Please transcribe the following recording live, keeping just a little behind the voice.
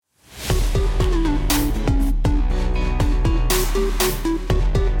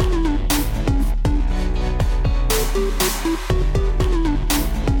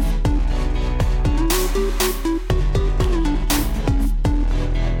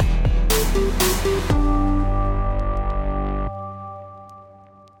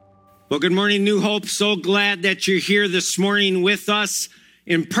Well, good morning, New Hope. So glad that you're here this morning with us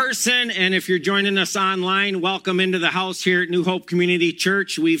in person. And if you're joining us online, welcome into the house here at New Hope Community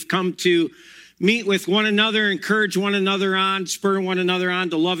Church. We've come to meet with one another, encourage one another on, spur one another on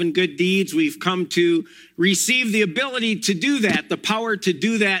to love and good deeds. We've come to receive the ability to do that, the power to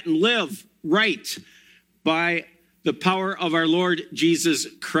do that and live right by the power of our Lord Jesus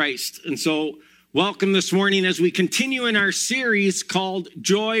Christ. And so welcome this morning as we continue in our series called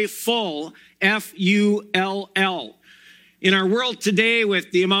Joyful, F-U-L-L. In our world today,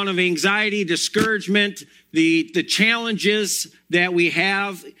 with the amount of anxiety, discouragement, the challenges that we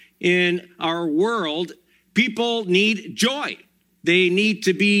have in our world, people need joy. They need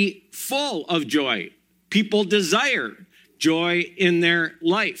to be full of joy. People desire joy in their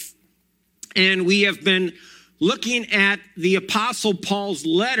life. And we have been looking at the Apostle Paul's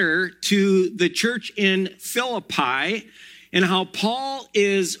letter to the church in Philippi and how Paul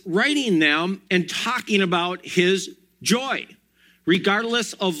is writing them and talking about his joy,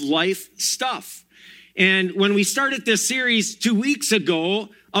 regardless of life stuff. And when we started this series 2 weeks ago,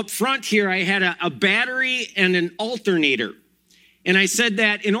 up front here, I had a battery and an alternator. And I said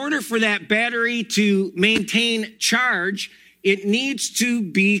that in order for that battery to maintain charge, it needs to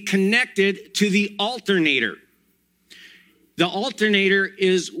be connected to the alternator. The alternator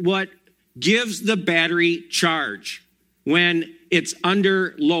is what gives the battery charge when it's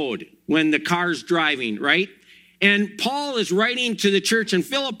under load, when the car's driving, right? And Paul is writing to the church in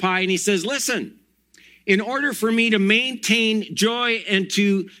Philippi, and he says, listen, in order for me to maintain joy and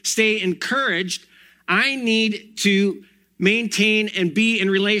to stay encouraged, I need to maintain and be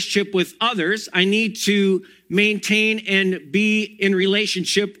in relationship with others. I need to maintain and be in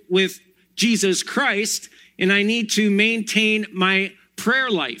relationship with Jesus Christ. And I need to maintain my prayer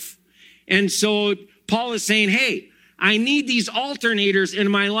life. And so Paul is saying, hey, I need these alternators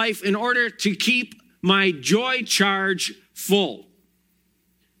in my life in order to keep my joy charge full.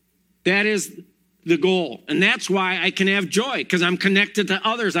 That is the goal. And that's why I can have joy, because I'm connected to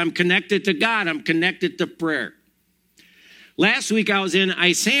others. I'm connected to God. I'm connected to prayer. Last week I was in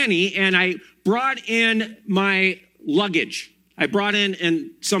Isani and I brought in my luggage. I brought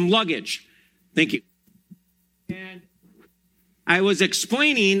in some luggage. Thank you. And I was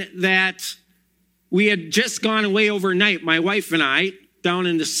explaining that we had just gone away overnight, my wife and I, down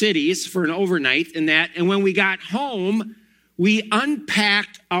in the cities for an overnight and that. And when we got home, we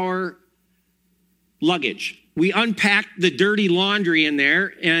unpacked our luggage. We unpacked the dirty laundry in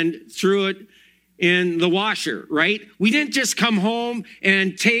there and threw it in the washer, right? We didn't just come home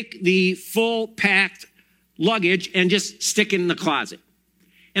and take the full packed luggage and just stick it in the closet.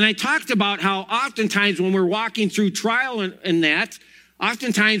 And I talked about how oftentimes when we're walking through trial and that,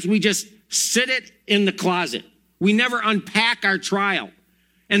 oftentimes we just sit it in the closet. We never unpack our trial.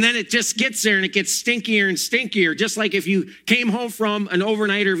 And then it just gets there and it gets stinkier and stinkier, just like if you came home from an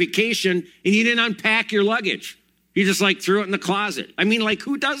overnight or vacation and you didn't unpack your luggage. You just threw it in the closet. I mean,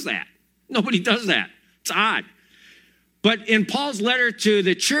 who does that? Nobody does that. It's odd. But in Paul's letter to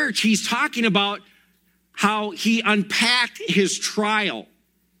the church, he's talking about how he unpacked his trial,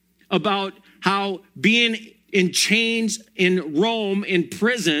 about how being in chains in Rome, in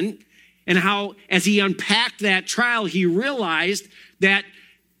prison, and how as he unpacked that trial, he realized that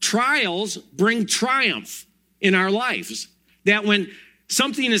trials bring triumph in our lives. That when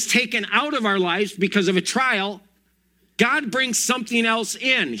something is taken out of our lives because of a trial, God brings something else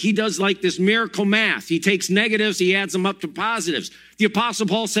in. He does this miracle math. He takes negatives, he adds them up to positives. The Apostle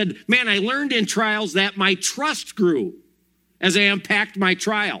Paul said, man, I learned in trials that my trust grew as I unpacked my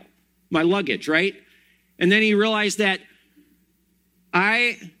trial, my luggage, right? And then he realized that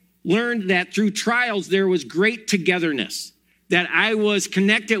I learned that through trials, there was great togetherness, that I was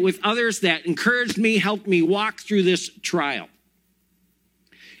connected with others that encouraged me, helped me walk through this trial.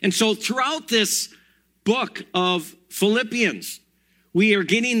 And so throughout this book of Philippians, we are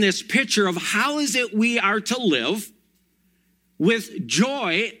getting this picture of how is it we are to live with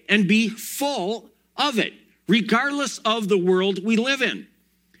joy and be full of it, regardless of the world we live in.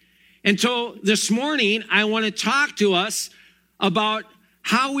 And so this morning, I want to talk to us about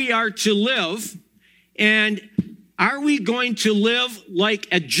how we are to live, and are we going to live like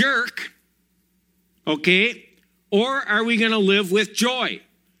a jerk, okay, or are we going to live with joy?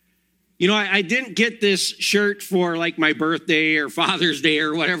 You know, I didn't get this shirt for my birthday or Father's Day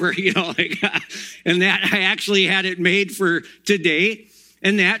or whatever, and that I actually had it made for today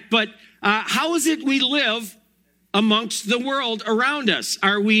and that. But how is it we live amongst the world around us?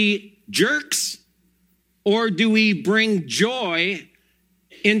 Are we jerks, or do we bring joy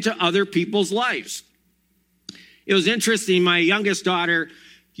into other people's lives? It was interesting. My youngest daughter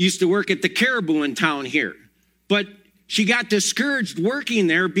used to work at the Caribou in town here. But she got discouraged working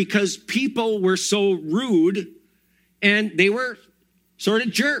there because people were so rude and they were sort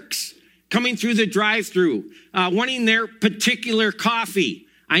of jerks coming through the drive-thru, wanting their particular coffee.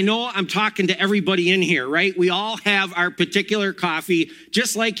 I know I'm talking to everybody in here, right? We all have our particular coffee,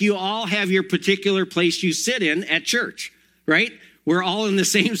 just like you all have your particular place you sit in at church, right? We're all in the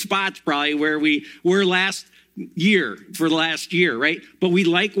same spots probably where we were last year, right? But we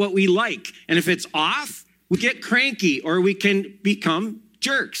like what we like. And if it's off, we get cranky or we can become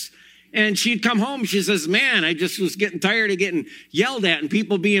jerks. And she'd come home, she says, man, I just was getting tired of getting yelled at and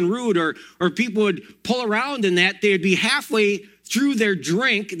people being rude, or people would pull around in that. They'd be halfway through their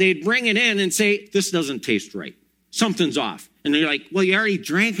drink, they'd bring it in and say, this doesn't taste right. Something's off. And they're like, well, you already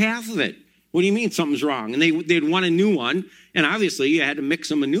drank half of it. What do you mean something's wrong? And they'd want a new one. And obviously you had to mix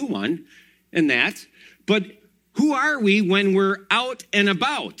them a new one and that. But who are we when we're out and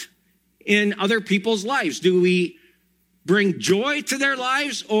about in other people's lives? Do we bring joy to their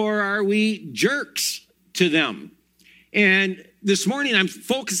lives, or are we jerks to them? And this morning I'm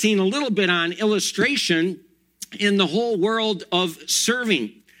focusing a little bit on illustration in the whole world of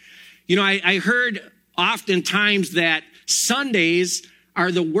serving. You know, I heard oftentimes that Sundays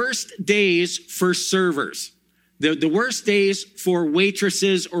are the worst days for servers. The worst days for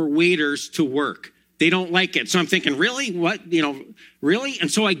waitresses or waiters to work. They don't like it. So I'm thinking, really? What? Really?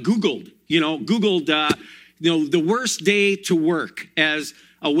 And so I Googled the worst day to work as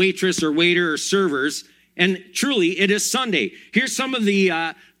a waitress or waiter or servers. And truly, it is Sunday. Here's some of the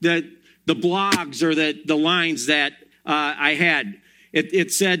blogs or the lines that I had.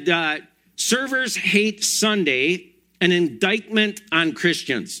 It said, servers hate Sunday, an indictment on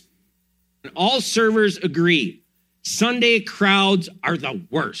Christians. And all servers agree. Sunday crowds are the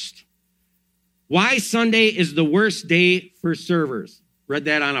worst. Why Sunday is the worst day for servers. Read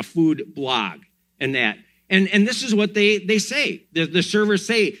that on a food blog and that. And this is what they say. The servers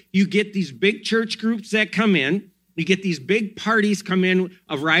say, you get these big church groups that come in. You get these big parties come in,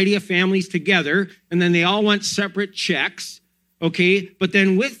 a variety of families together, and then they all want separate checks, okay? But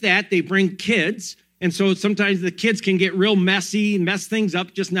then with that, they bring kids. And so sometimes the kids can get real messy, mess things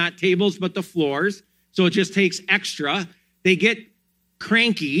up, just not tables, but the floors. So it just takes extra. They get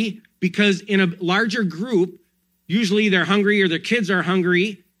cranky because in a larger group, usually they're hungry or their kids are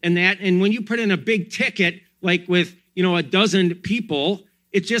hungry and that. And when you put in a big ticket, like with, a dozen people,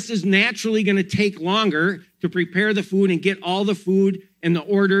 it just is naturally going to take longer to prepare the food and get all the food and the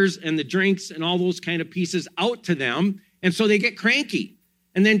orders and the drinks and all those kind of pieces out to them. And so they get cranky.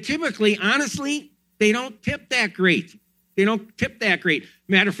 And then typically, honestly, they don't tip that great.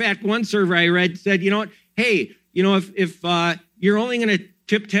 Matter of fact, one server I read said, hey, if you're only going to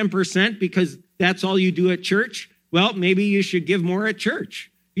tip 10% because that's all you do at church, well, maybe you should give more at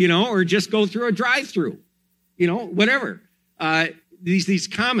church, or just go through a drive-through, whatever. These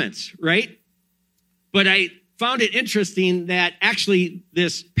comments, right? But I found it interesting that actually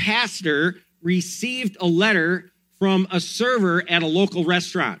this pastor received a letter from a server at a local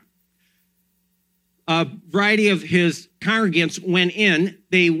restaurant. A variety of his congregants went in.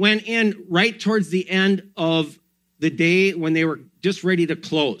 They went in right towards the end of the day when they were just ready to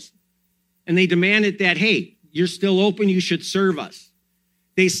close. And they demanded that, hey, you're still open, you should serve us.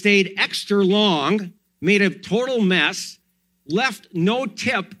 They stayed extra long, made a total mess, left no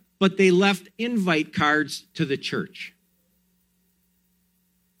tip, but they left invite cards to the church.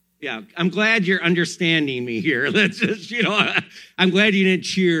 Yeah, I'm glad you're understanding me here. That's just, I'm glad you didn't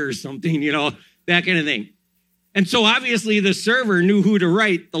cheer or something, that kind of thing. And so obviously the server knew who to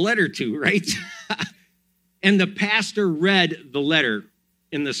write the letter to, right? And the pastor read the letter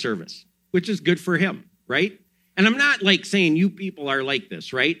in the service, which is good for him, right? And I'm not saying you people are like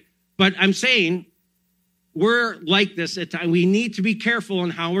this, right? But I'm saying we're like this at times. We need to be careful in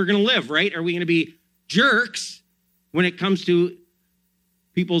how we're going to live, right? Are we going to be jerks when it comes to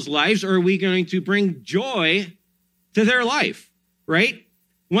people's lives, or are we going to bring joy to their life, right?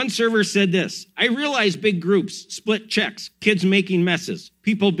 One server said this: I realize big groups, split checks, kids making messes,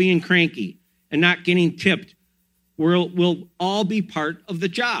 people being cranky and not getting tipped will all be part of the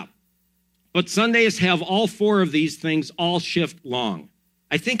job. But Sundays have all four of these things all shift long.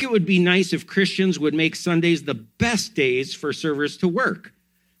 I think it would be nice if Christians would make Sundays the best days for servers to work.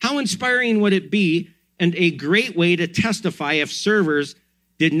 How inspiring would it be, and a great way to testify if servers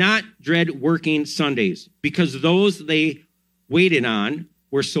did not dread working Sundays because those they waited on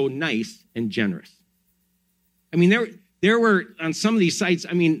were so nice and generous. I mean, there were on some of these sites,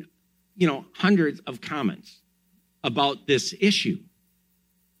 hundreds of comments about this issue.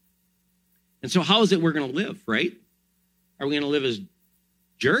 And so how is it we're going to live, right? Are we going to live as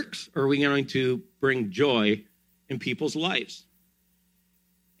jerks, or are we going to bring joy in people's lives?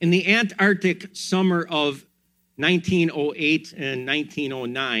 In the Antarctic summer of 1908 and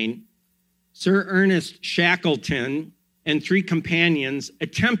 1909, Sir Ernest Shackleton and 3 companions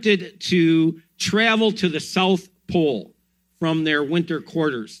attempted to travel to the South Pole from their winter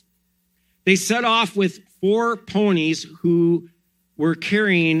quarters. They set off with 4 ponies who were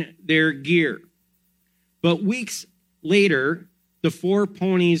carrying their gear. But weeks later, the 4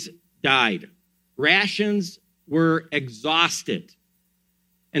 ponies died. Rations were exhausted.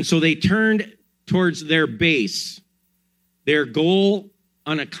 And so they turned towards their base, their goal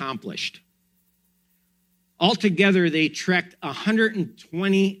unaccomplished. Altogether, they trekked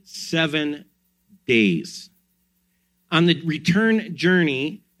 127 days. On the return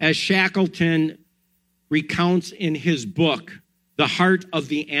journey, as Shackleton recounts in his book, The Heart of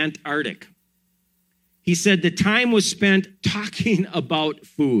the Antarctic, he said the time was spent talking about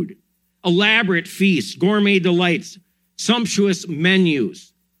food, elaborate feasts, gourmet delights, sumptuous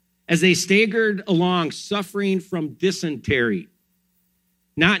menus, as they staggered along suffering from dysentery,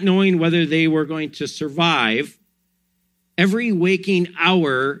 not knowing whether they were going to survive. Every waking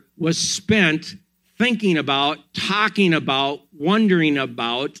hour was spent thinking about, talking about, wondering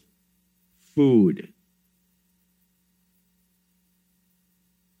about food.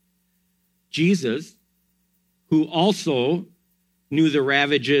 Jesus, who also knew the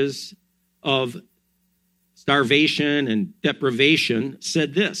ravages of starvation and deprivation,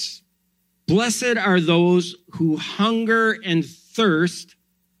 said this: "Blessed are those who hunger and thirst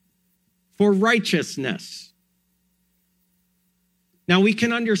for righteousness." Now we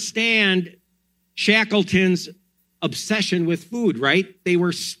can understand Shackleton's obsession with food, right? They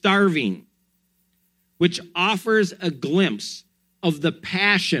were starving, which offers a glimpse of the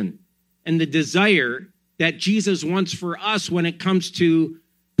passion and the desire that Jesus wants for us when it comes to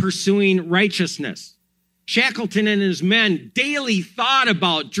pursuing righteousness. Shackleton and his men daily thought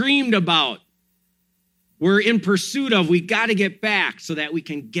about, dreamed about, were in pursuit of, we got to get back so that we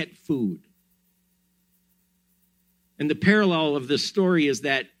can get food. And the parallel of this story is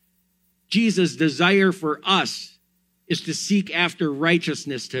that Jesus' desire for us is to seek after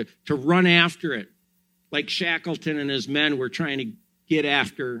righteousness, to run after it, like Shackleton and his men were trying to get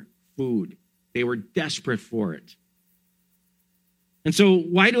after food. They were desperate for it. And so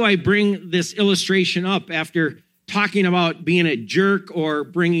why do I bring this illustration up after talking about being a jerk or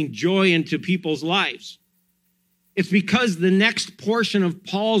bringing joy into people's lives? It's because the next portion of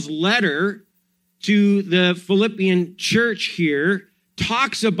Paul's letter to the Philippian church here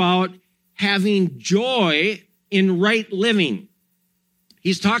talks about having joy in right living.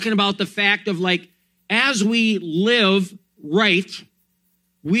 He's talking about the fact of, like, as we live right,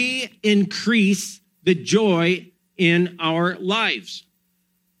 we increase the joy in our lives.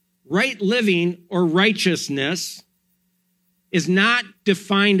 Right living or righteousness is not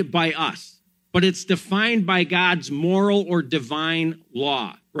defined by us, but it's defined by God's moral or divine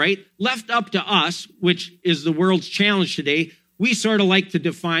law, right? Left up to us, which is the world's challenge today, we sort of like to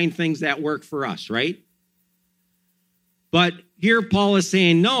define things that work for us, right? But here Paul is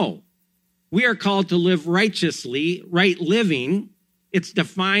saying, no, we are called to live righteously. Right living, it's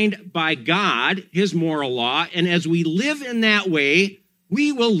defined by God, his moral law, and as we live in that way,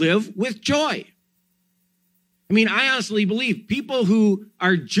 we will live with joy. I mean, I honestly believe people who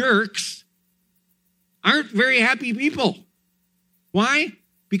are jerks aren't very happy people. Why?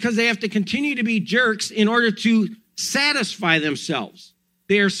 Because they have to continue to be jerks in order to satisfy themselves.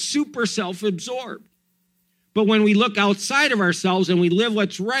 They are super self-absorbed. But when we look outside of ourselves and we live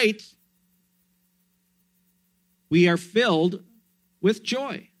what's right, we are filled with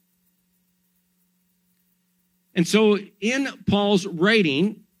joy. And so in Paul's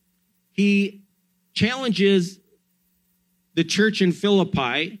writing, he challenges the church in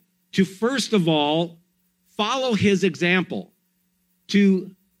Philippi to, first of all, follow his example, to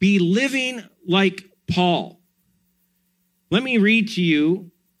be living like Paul. Let me read to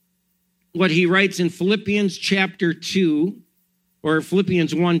you what he writes in Philippians chapter 2, or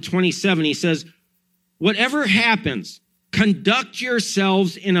Philippians 1:27. He says, "Whatever happens, conduct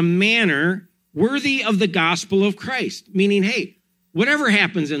yourselves in a manner worthy of the gospel of Christ." Meaning, hey, whatever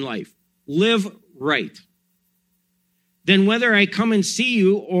happens in life, live right. "Then whether I come and see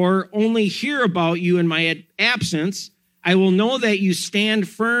you or only hear about you in my absence, I will know that you stand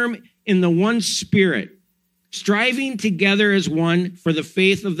firm in the one Spirit, striving together as one for the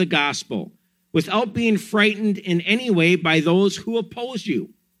faith of the gospel, without being frightened in any way by those who oppose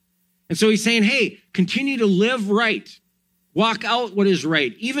you." And so he's saying, hey, continue to live right. Walk out what is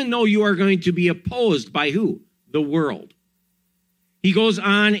right, even though you are going to be opposed by who? The world. He goes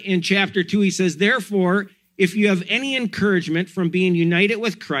on in chapter 2, he says, therefore, if you have any encouragement from being united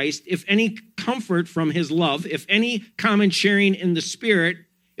with Christ, if any comfort from his love, if any common sharing in the Spirit,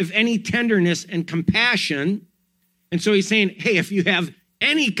 if any tenderness and compassion. And so he's saying, hey, if you have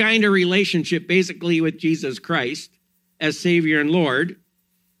any kind of relationship basically with Jesus Christ as Savior and Lord,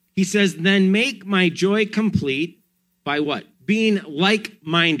 he says, then make my joy complete by what? Being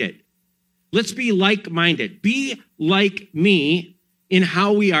like-minded. Let's be like-minded. Be like me in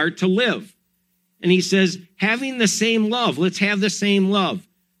how we are to live. And he says, having the same love. Let's have the same love.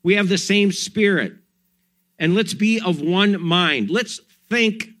 We have the same spirit. And let's be of one mind. Let's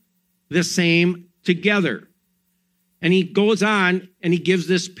think the same together. And he goes on and he gives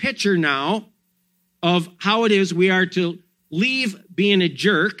this picture now of how it is we are to leave being a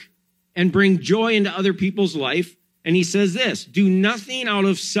jerk and bring joy into other people's life. And he says this, do nothing out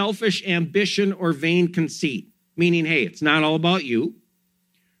of selfish ambition or vain conceit. Meaning, hey, it's not all about you.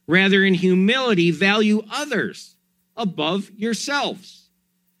 Rather, in humility, value others above yourselves,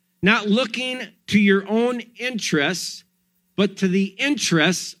 not looking to your own interests, but to the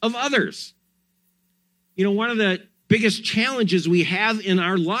interests of others. You know, one of the biggest challenges we have in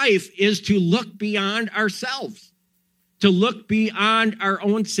our life is to look beyond ourselves, to look beyond our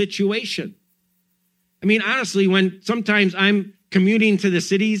own situation. I mean, honestly, when sometimes I'm commuting to the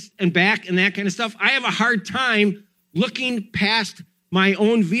cities and back and that kind of stuff, I have a hard time looking past my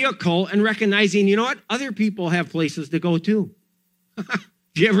own vehicle and recognizing, you know what? Other people have places to go too.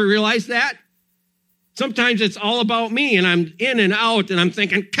 Do you ever realize that? Sometimes it's all about me and I'm in and out and I'm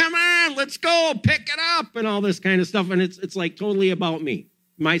thinking, come on, let's go, pick it up and all this kind of stuff. And it's like totally about me,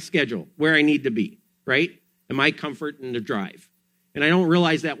 my schedule, where I need to be, right? And my comfort in the drive. And I don't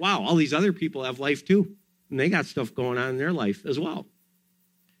realize that, wow, all these other people have life too. And they got stuff going on in their life as well.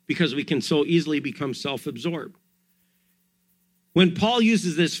 Because we can so easily become self-absorbed. When Paul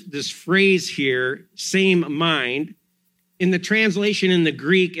uses this phrase here, same mind, in the translation in the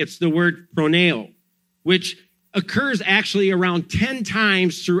Greek, it's the word proneo, which occurs actually around 10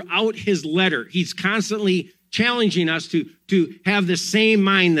 times throughout his letter. He's constantly challenging us to have the same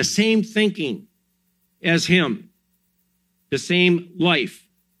mind, the same thinking as him, the same life.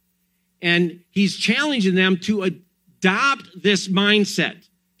 And he's challenging them to adopt this mindset,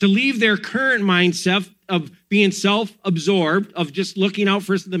 to leave their current mindset of being self-absorbed, of just looking out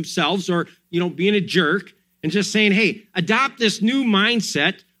for themselves or, being a jerk, and just saying, hey, adopt this new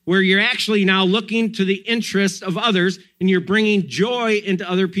mindset where you're actually now looking to the interests of others and you're bringing joy into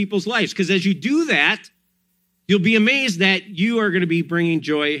other people's lives. Because as you do that, you'll be amazed that you are going to be bringing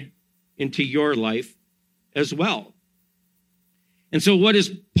joy into your life as well. And so what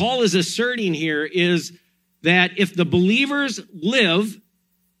Paul is asserting here is that if the believers live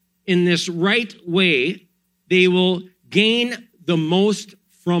in this right way, they will gain the most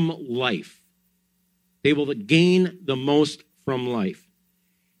from life. They will gain the most from life.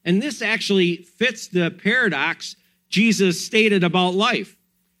 And this actually fits the paradox Jesus stated about life,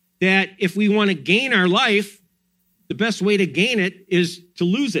 that if we want to gain our life, the best way to gain it is to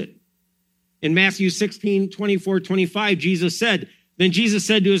lose it. In Matthew 16:24-25, Then Jesus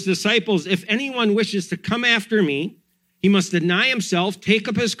said to his disciples, if anyone wishes to come after me, he must deny himself, take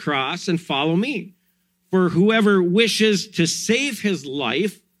up his cross, and follow me. For whoever wishes to save his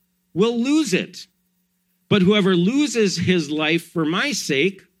life will lose it. But whoever loses his life for my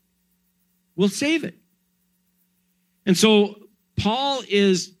sake will save it. And so Paul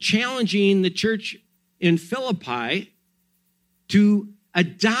is challenging the church in Philippi to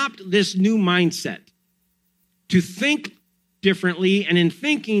adopt this new mindset, to think differently, and in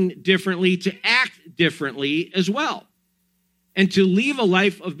thinking differently, to act differently as well. And to leave a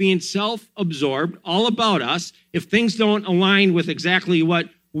life of being self-absorbed, all about us. If things don't align with exactly what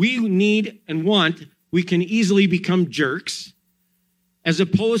we need and want, we can easily become jerks, as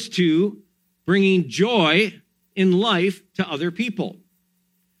opposed to bringing joy in life to other people.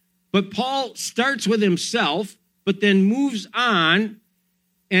 But Paul starts with himself, but then moves on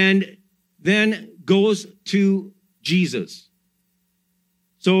and then goes to Jesus.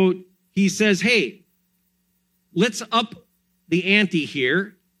 So he says, hey, let's up the ante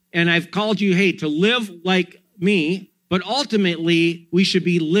here, and I've called you, hey, to live like me, but ultimately we should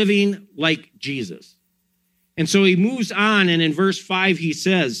be living like Jesus. And so he moves on, and in verse 5 he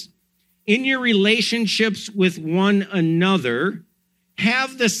says, in your relationships with one another,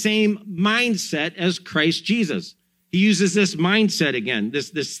 have the same mindset as Christ Jesus. He uses this mindset again,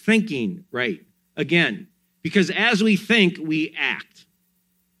 this thinking, right, again, because as we think, we act,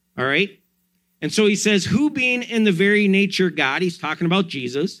 all right? And so he says, who being in the very nature God, he's talking about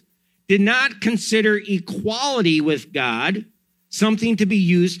Jesus, did not consider equality with God something to be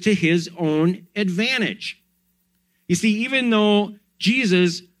used to his own advantage. You see, even though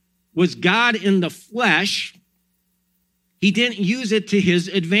Jesus was God in the flesh, he didn't use it to his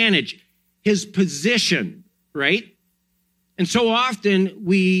advantage, his position, right? And so often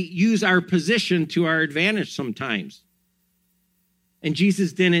we use our position to our advantage sometimes. And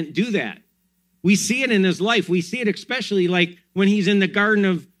Jesus didn't do that. We see it in his life. We see it especially like when he's in the Garden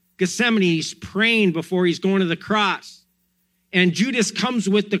of Gethsemane, he's praying before he's going to the cross. And Judas comes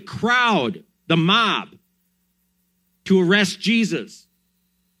with the crowd, the mob, to arrest Jesus.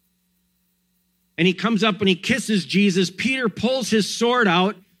 And he comes up and he kisses Jesus. Peter pulls his sword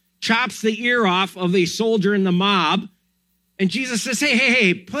out, chops the ear off of a soldier in the mob. And Jesus says,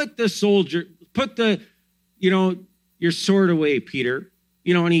 hey, put your sword away, Peter.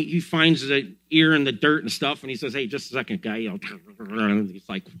 And he finds the ear in the dirt and stuff. And he says, hey, just a second, guy. He's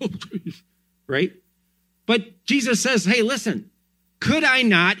like, whoa, right? But Jesus says, hey, listen, could I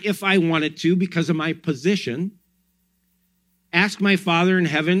not, if I wanted to, because of my position, ask my Father in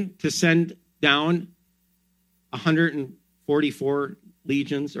heaven to send down 144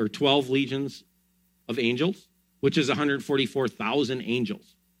 legions or 12 legions of angels, which is 144,000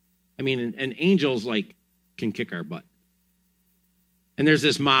 angels. I mean, and angels can kick our butt. And there's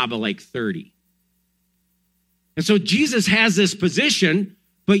this mob of 30. And so Jesus has this position,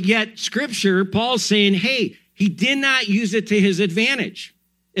 but yet Scripture, Paul's saying, hey, he did not use it to his advantage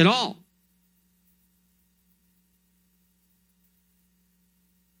at all.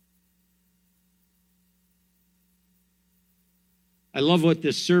 I love what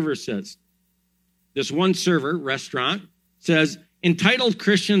this server says. This one server, restaurant, says, entitled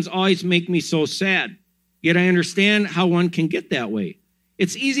Christians always make me so sad, yet I understand how one can get that way.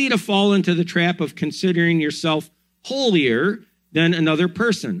 It's easy to fall into the trap of considering yourself holier than another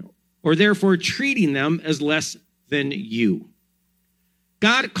person, or therefore treating them as less than you.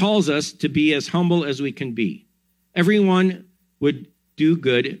 God calls us to be as humble as we can be. Everyone would do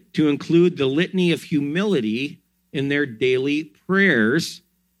good to include the litany of humility in their daily prayers,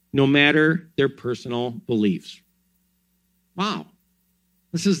 no matter their personal beliefs. Wow.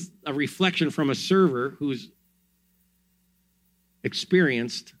 This is a reflection from a server who's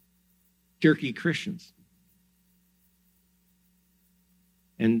experienced jerky Christians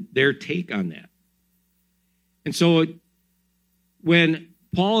and their take on that. And so when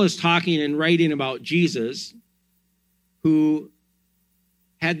Paul is talking and writing about Jesus, who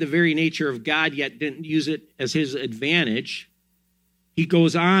had the very nature of God, yet didn't use it as his advantage, he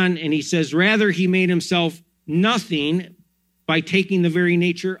goes on and he says, rather, he made himself nothing by taking the very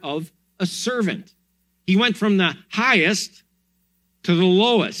nature of a servant. He went from the highest to the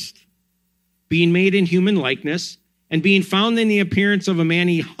lowest, being made in human likeness, and being found in the appearance of a man,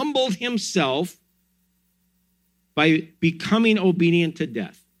 he humbled himself by becoming obedient to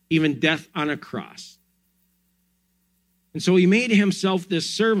death, even death on a cross. And so he made himself this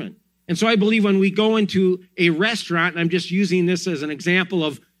servant. And so I believe when we go into a restaurant, and I'm just using this as an example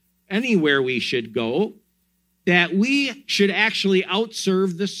of anywhere we should go, that we should actually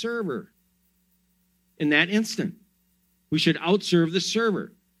outserve the server in that instant. We should outserve the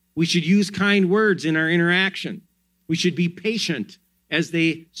server. We should use kind words in our interaction. We should be patient as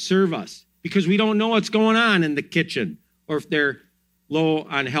they serve us because we don't know what's going on in the kitchen or if they're low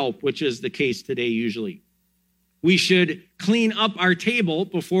on help, which is the case today usually. We should clean up our table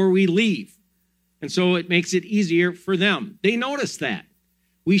before we leave. And so it makes it easier for them. They notice that.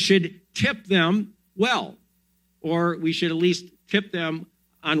 We should tip them well, or we should at least tip them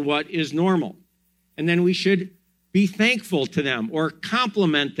on what is normal. And then we should be thankful to them or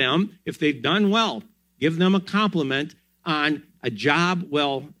compliment them if they've done well. Give them a compliment on a job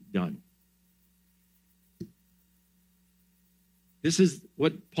well done. This is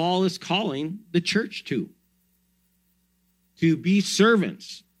what Paul is calling the church to be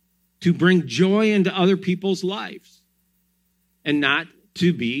servants, to bring joy into other people's lives, and not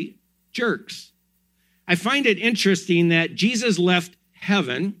to be jerks. I find it interesting that Jesus left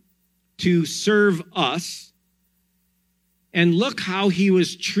heaven to serve us, and look how he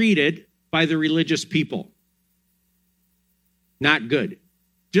was treated by the religious people. Not good.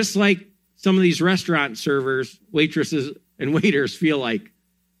 Just like some of these restaurant servers, waitresses, and waiters feel like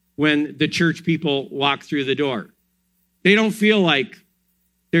when the church people walk through the door. They don't feel like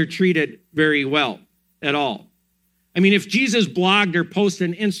they're treated very well at all. I mean, if Jesus blogged or posted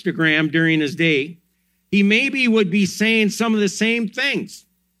on Instagram during his day, he maybe would be saying some of the same things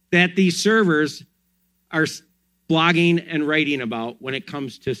that these servers are blogging and writing about when it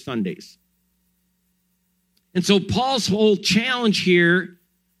comes to Sundays. And so Paul's whole challenge here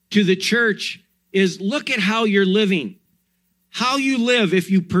to the church is look at how you're living. how you live, if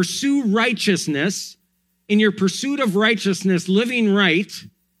you pursue righteousness, in your pursuit of righteousness, living right,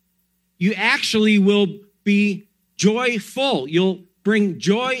 you actually will be joyful. You'll bring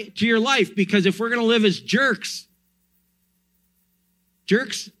joy to your life, because if we're going to live as jerks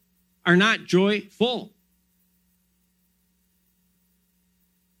are not joyful.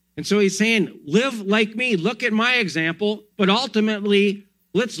 And so he's saying, live like me, look at my example, but ultimately,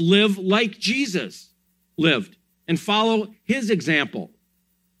 let's live like Jesus lived and follow his example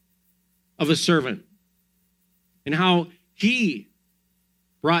of a servant and how he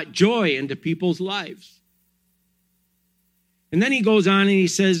brought joy into people's lives. And then he goes on and he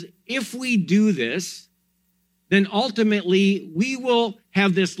says, if we do this, then ultimately we will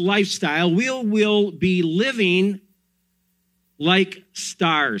have this lifestyle. We will be living like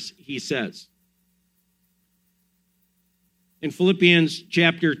stars, he says. In Philippians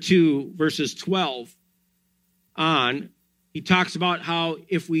chapter 2, verses 12 on, he talks about how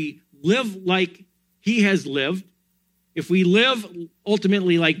if we live like he has lived, if we live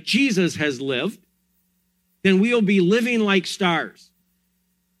ultimately like Jesus has lived, then we will be living like stars.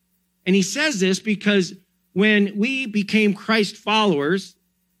 And he says this because when we became Christ followers,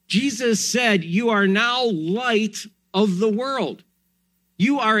 Jesus said, you are now light of the world.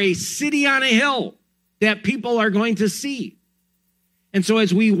 You are a city on a hill that people are going to see. And so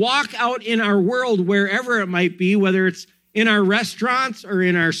as we walk out in our world, wherever it might be, whether it's in our restaurants or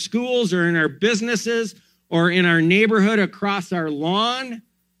in our schools or in our businesses or in our neighborhood across our lawn,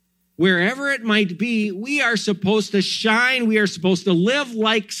 wherever it might be, we are supposed to shine. We are supposed to live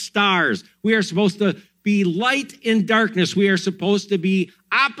like stars. We are supposed to be light in darkness. We are supposed to be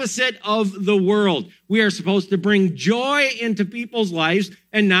opposite of the world. We are supposed to bring joy into people's lives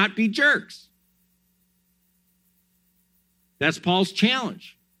and not be jerks. That's Paul's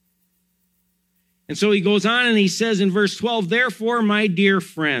challenge. And so he goes on and he says in verse 12, therefore, my dear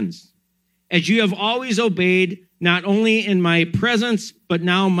friends, as you have always obeyed, not only in my presence, but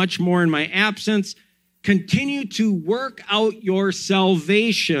now much more in my absence, continue to work out your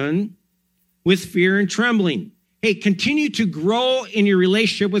salvation with fear and trembling. Hey, continue to grow in your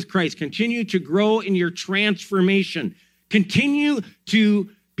relationship with Christ. Continue to grow in your transformation. Continue to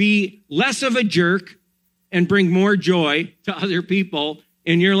be less of a jerk and bring more joy to other people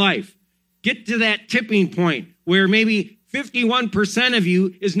in your life. Get to that tipping point where maybe 51% of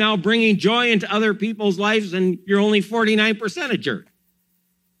you is now bringing joy into other people's lives and you're only 49% a jerk.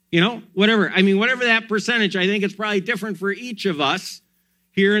 Whatever that percentage, I think it's probably different for each of us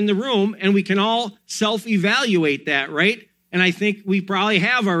here in the room, and we can all self-evaluate that, right? And I think we probably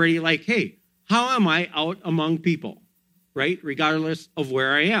have already, hey, how am I out among people, right? Regardless of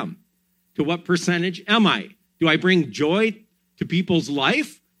where I am. To what percentage am I? Do I bring joy to people's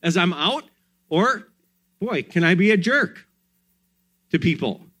life as I'm out? Or, boy, can I be a jerk to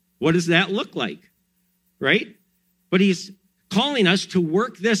people? What does that look like, right? But he's calling us to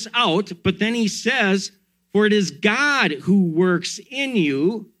work this out, but then he says, for it is God who works in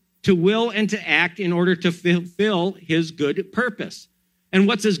you to will and to act in order to fulfill his good purpose. And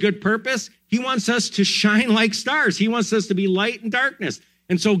what's his good purpose? He wants us to shine like stars. He wants us to be light in darkness.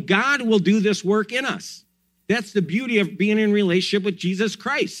 And so God will do this work in us. That's the beauty of being in relationship with Jesus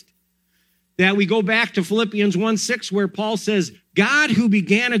Christ. That we go back to Philippians 1:6, where Paul says, God who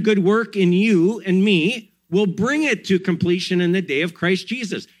began a good work in you and me will bring it to completion in the day of Christ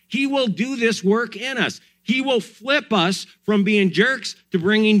Jesus. He will do this work in us. He will flip us from being jerks to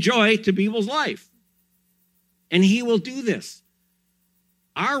bringing joy to people's life. And he will do this.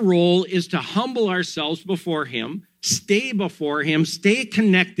 Our role is to humble ourselves before him, stay before him, stay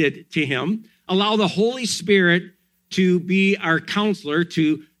connected to him, allow the Holy Spirit to be our counselor,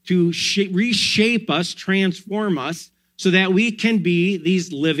 to reshape us, transform us, so that we can be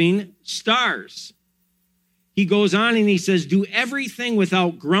these living stars. He goes on and he says, do everything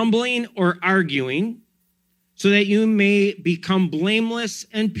without grumbling or arguing, so that you may become blameless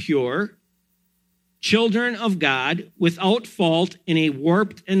and pure, children of God, without fault in a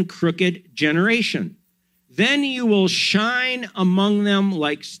warped and crooked generation. Then you will shine among them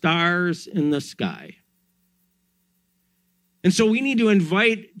like stars in the sky. And so we need to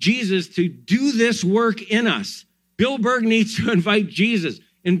invite Jesus to do this work in us. Bill Berg needs to invite Jesus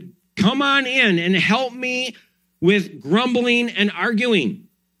and come on in and help me with grumbling and arguing.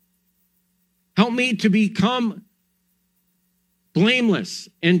 Help me to become blameless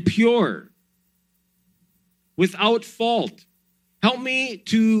and pure, without fault. Help me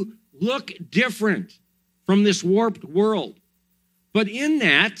to look different from this warped world. But in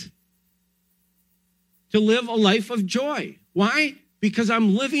that, to live a life of joy. Why? Because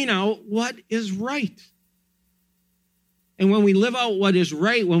I'm living out what is right. And when we live out what is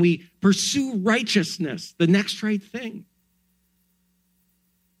right, when we pursue righteousness, the next right thing,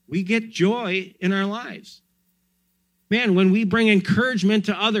 we get joy in our lives. Man, when we bring encouragement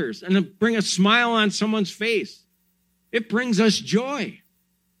to others and bring a smile on someone's face, it brings us joy.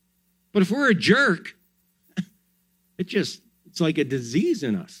 But if we're a jerk, it's like a disease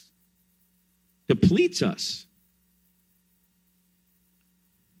in us, depletes us.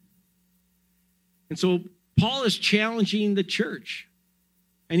 And so Paul is challenging the church.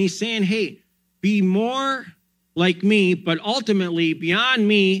 And he's saying, hey, be more like me, but ultimately, beyond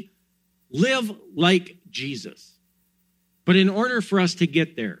me, live like Jesus. But in order for us to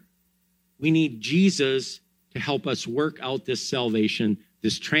get there, we need Jesus to help us work out this salvation,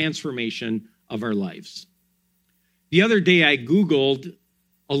 this transformation of our lives. The other day, I Googled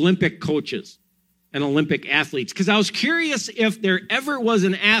Olympic coaches and Olympic athletes because I was curious if there ever was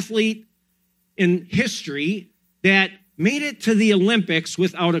an athlete in history that made it to the Olympics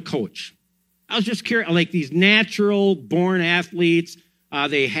without a coach. I was just curious, like these natural born athletes,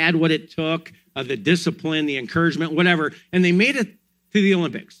 they had what it took, the discipline, the encouragement, whatever, and they made it to the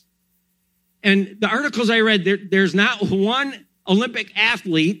Olympics. And the articles I read, there's not one Olympic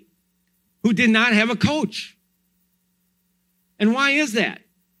athlete who did not have a coach. And why is that?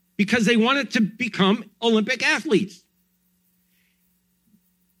 Because they wanted to become Olympic athletes.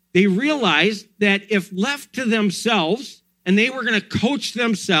 They realized that if left to themselves, and they were going to coach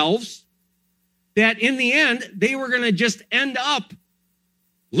themselves, that in the end, they were going to just end up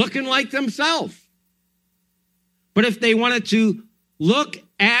looking like themselves. But if they wanted to look,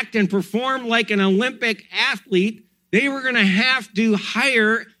 act, and perform like an Olympic athlete, they were going to have to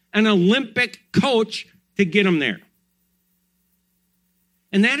hire an Olympic coach to get them there.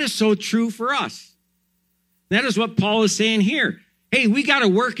 And that is so true for us. That is what Paul is saying here. Hey, we got to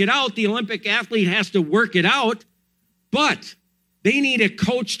work it out. The Olympic athlete has to work it out, but they need a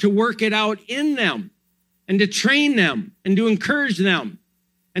coach to work it out in them and to train them and to encourage them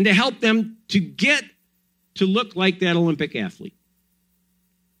and to help them to get to look like that Olympic athlete.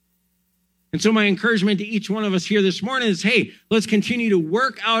 And so my encouragement to each one of us here this morning is, hey, let's continue to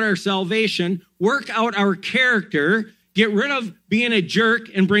work out our salvation, work out our character, get rid of being a jerk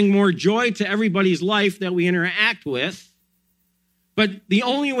and bring more joy to everybody's life that we interact with. But the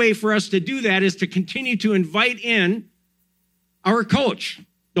only way for us to do that is to continue to invite in our coach,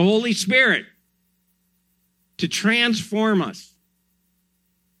 the Holy Spirit, to transform us,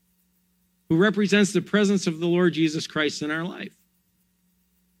 who represents the presence of the Lord Jesus Christ in our life.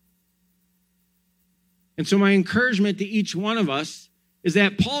 And so my encouragement to each one of us is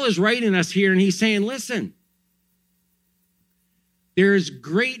that Paul is writing us here and he's saying, listen, there is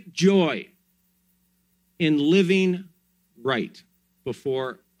great joy in living right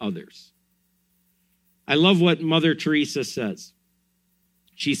before others. I love what Mother Teresa says.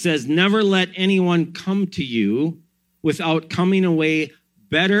 She says, never let anyone come to you without coming away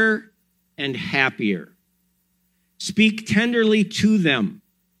better and happier. Speak tenderly to them.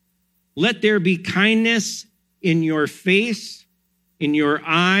 Let there be kindness in your face, in your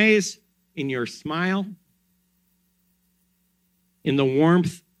eyes, in your smile, in the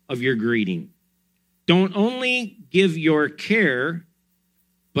warmth of your greeting. Don't only give your care,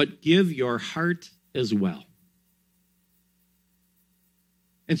 but give your heart as well.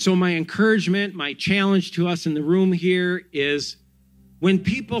 And so my encouragement, my challenge to us in the room here is when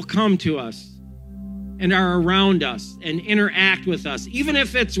people come to us and are around us and interact with us, even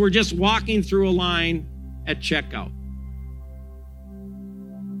if we're just walking through a line at checkout,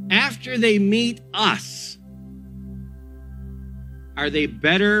 after they meet us, are they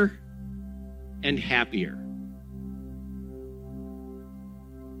better and happier?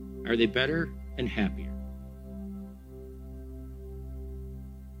 Are they better and happier?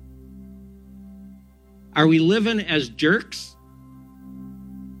 Are we living as jerks?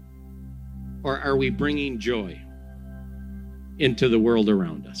 Or are we bringing joy into the world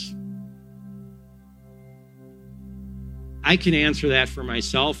around us? I can answer that for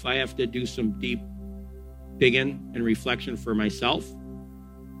myself. I have to do some deep digging and reflection for myself.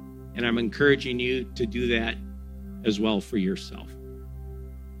 And I'm encouraging you to do that as well for yourself.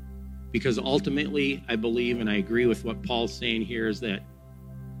 Because ultimately, I believe, and I agree with what Paul's saying here, is that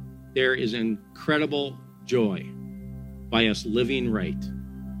there is incredible joy by us living right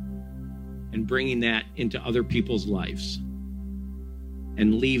and bringing that into other people's lives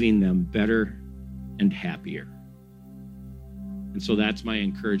and leaving them better and happier. And so that's my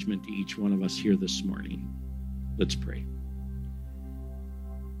encouragement to each one of us here this morning. Let's pray.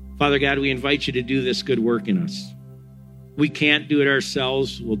 Father God, we invite you to do this good work in us. We can't do it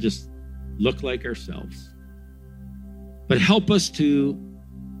ourselves. We'll just look like ourselves. but help us to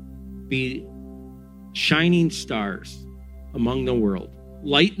be shining stars among the world,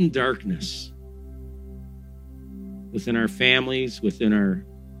 light in darkness, within our families, within our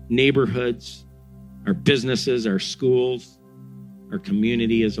neighborhoods, our businesses, our schools, our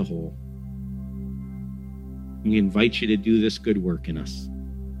community as a whole. We invite you to do this good work in us.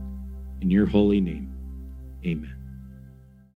 In your holy name, amen.